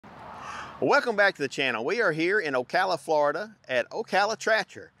Welcome back to the channel. We are here in Ocala, Florida at Ocala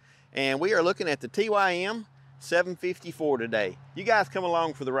Tractor, and we are looking at the TYM 754 today. You guys come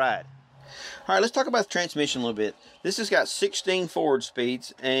along for the ride. All right, let's talk about the transmission a little bit. This has got 16 forward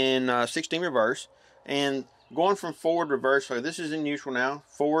speeds and 16 reverse, and going from forward to reverse, so this is in neutral now.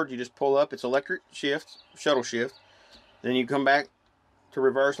 Forward, you just pull up, it's electric shift, shuttle shift. Then you come back to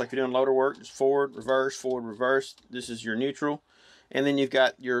reverse like you're doing loader work. It's forward, reverse. This is your neutral. And then you've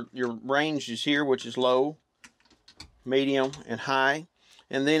got your ranges here, which is low, medium, and high.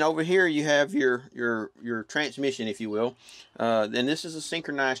 And then over here you have your transmission, if you will. And this is a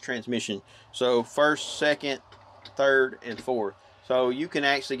synchronized transmission. So first, second, third, and fourth. So you can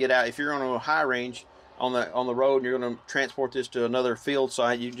actually get out if you're on a high range on the road and you're going to transport this to another field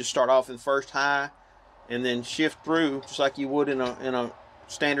site. You just start off in first high, and then shift through just like you would in a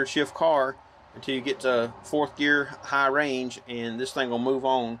standard shift car, until you get to fourth gear high range, and this thing will move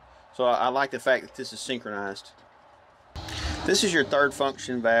on. So I like the fact that this is synchronized. This is your third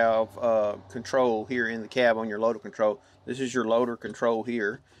function valve control here in the cab on your loader control. This is your loader control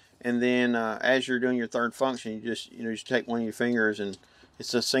here, and then as you're doing your third function, you just take one of your fingers, and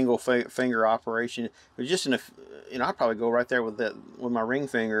it's a single finger operation. But just in a, I'd probably go right there with my ring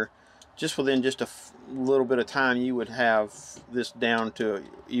finger. Just within just a little bit of time, you would have this down to,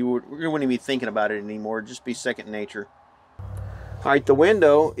 you wouldn't even be thinking about it anymore. It'd just be second nature. All right, the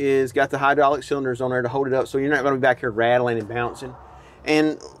window is got the hydraulic cylinders on there to hold it up, so you're not going to be back here rattling and bouncing.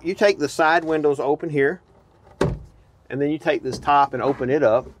 And you take the side windows open here, and then you take this top and open it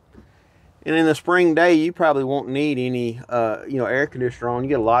up. And in the spring day, you probably won't need any air conditioner on. You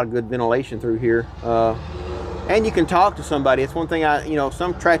get a lot of good ventilation through here. And you can talk to somebody. It's one thing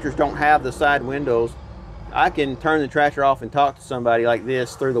some tractors don't have the side windows. I can turn the tractor off and talk to somebody like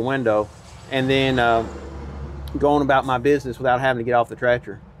this through the window, and then go on about my business without having to get off the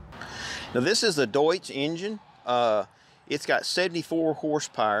tractor. Now this is the Deutsch Engine. It's got 74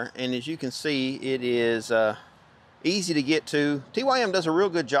 horsepower, and as you can see, it is easy to get to. TYM does a real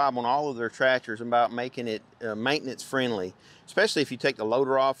good job on all of their tractors about making it maintenance friendly, especially if you take the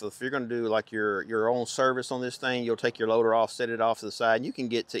loader off. If you're going to do like your own service on this thing, you'll take your loader off, set it off to the side, and you can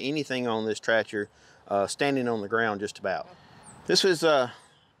get to anything on this tractor standing on the ground just about. This is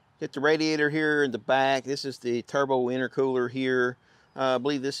get the radiator here in the back. This is the turbo intercooler here. I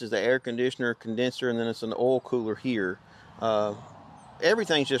believe this is the air conditioner condenser, and then it's an oil cooler here.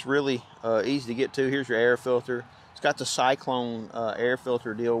 Everything's just really easy to get to. Here's your air filter. It's got the cyclone air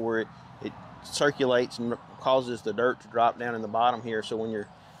filter deal where it circulates and causes the dirt to drop down in the bottom here, so when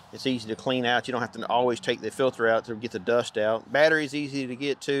it's easy to clean out. You don't have to always take the filter out to get the dust out. Battery's easy to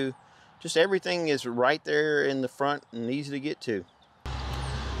get to. Just everything is right there in the front and easy to get to.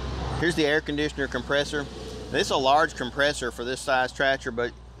 Here's the air conditioner compressor. This is a large compressor for this size tractor,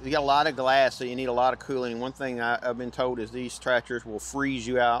 but you got a lot of glass, so you need a lot of cooling. One thing I've been told is these tractors will freeze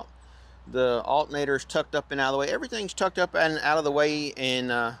you out. The alternator's tucked up and out of the way. Everything's tucked up and out of the way, and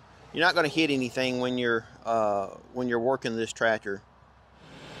you're not going to hit anything when you're working this tractor.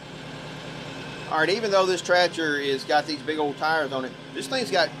 All right, even though this tractor is got these big old tires on it, this thing's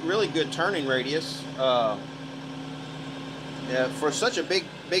got really good turning radius. Yeah, for such a big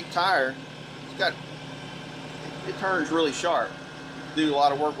tire, it turns really sharp. Do a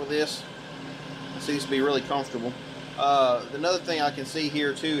lot of work with this. It seems to be really comfortable. Another thing I can see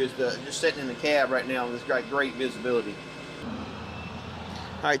here too is just sitting in the cab right now, this got great visibility.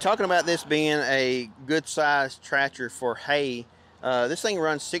 All right, talking about this being a good sized tractor for hay, this thing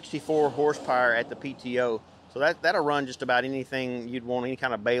runs 64 horsepower at the PTO, so that'll run just about anything you'd want, any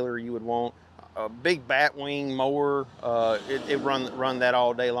kind of baler you would want. A big batwing mower, it run that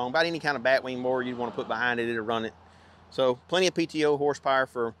all day long. About any kind of batwing mower you'd want to put behind it, it'll run it. So plenty of PTO horsepower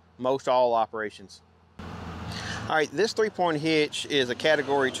for most all operations. All right, this 3-point hitch is a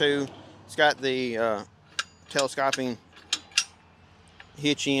category 2. It's got the telescoping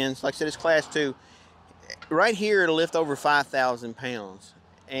hitch ends. Like I said, it's class 2. Right here, it'll lift over 5,000 pounds.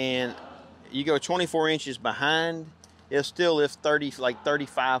 And you go 24 inches behind, it'll still lift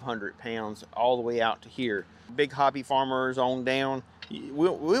 3,500 pounds all the way out to here. Big hobby farmers on down, we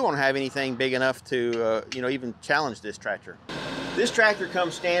won't have anything big enough to even challenge this tractor. This tractor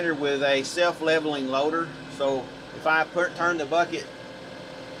comes standard with a self-leveling loader. So if I turn the bucket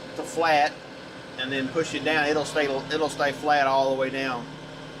to flat and then push it down, it'll stay flat all the way down.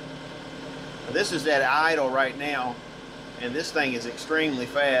 Now, this is at idle right now, and this thing is extremely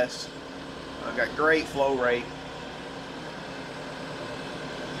fast. Got great flow rate.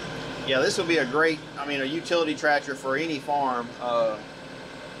 Yeah, this will be a great, a utility tractor for any farm.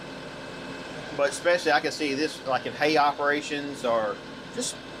 But especially I can see this like in hay operations or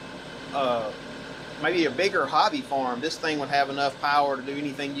just maybe a bigger hobby farm, this thing would have enough power to do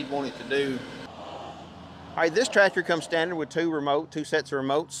anything you'd want it to do. All right, this tractor comes standard with two sets of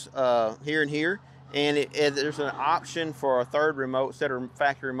remotes, here and here, and there's an option for a third remote, set of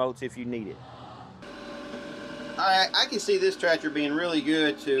factory remotes if you need it. I can see this tractor being really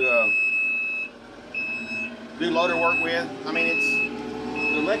good to do loader work with. I mean, it's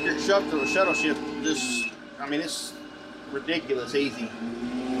the electric shuttle shift. I mean, it's ridiculous easy.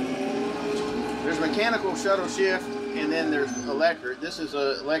 There's mechanical shuttle shift, and then there's electric. This is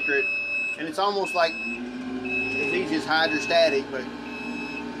electric, and it's almost like as easy as hydrostatic, but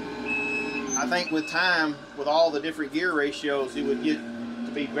I think with time, with all the different gear ratios, it would get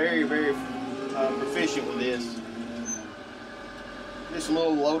to be very, very proficient with this. Just a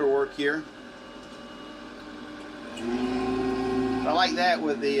little loader work here. I like that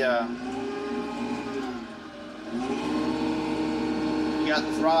with the you got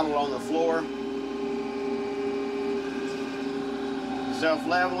the throttle on the floor.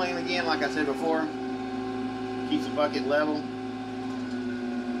 Self-leveling again, like I said before, keeps the bucket level.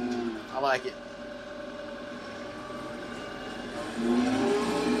 I like it.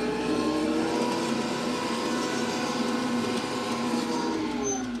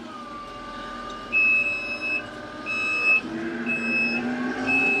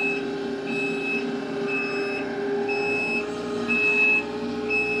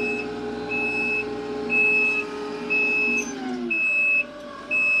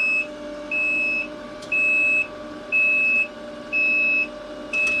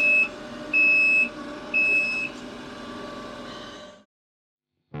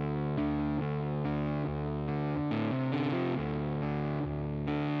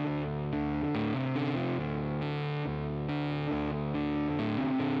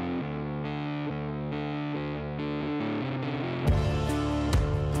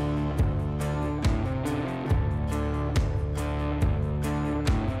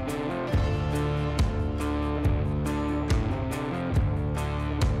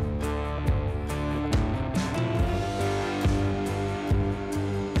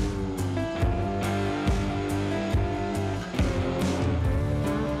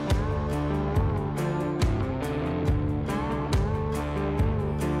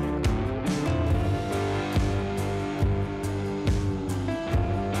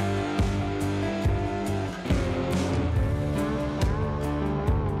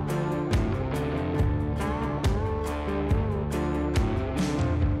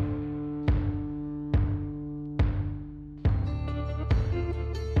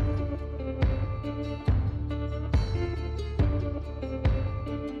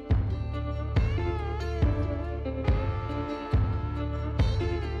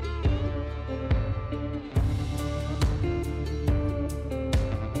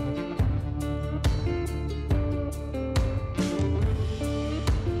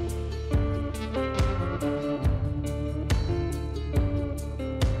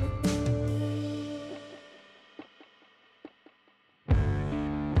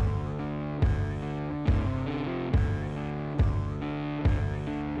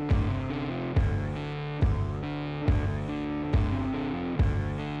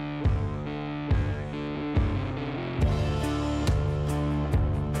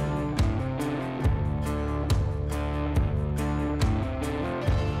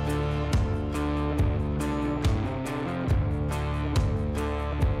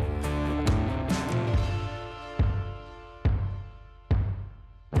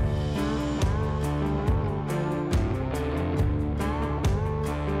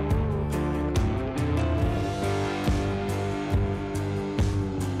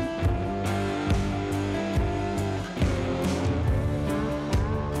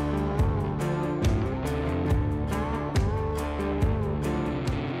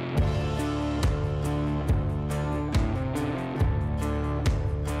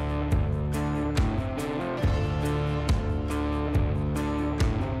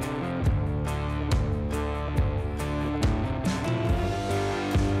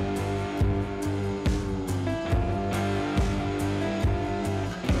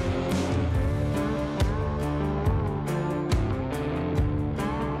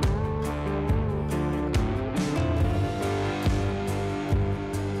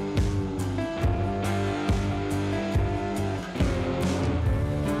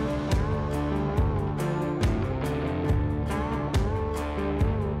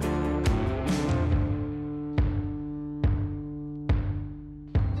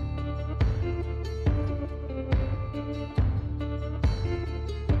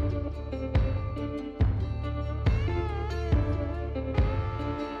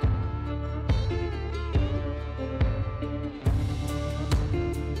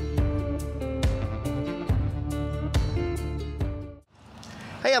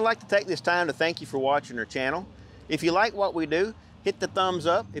 Hey, I'd like to take this time to thank you for watching our channel. If you like what we do, hit the thumbs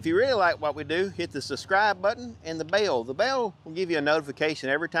up. If you really like what we do, hit the subscribe button and the bell. The bell will give you a notification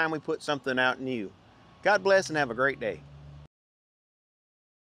every time we put something out new. God bless and have a great day.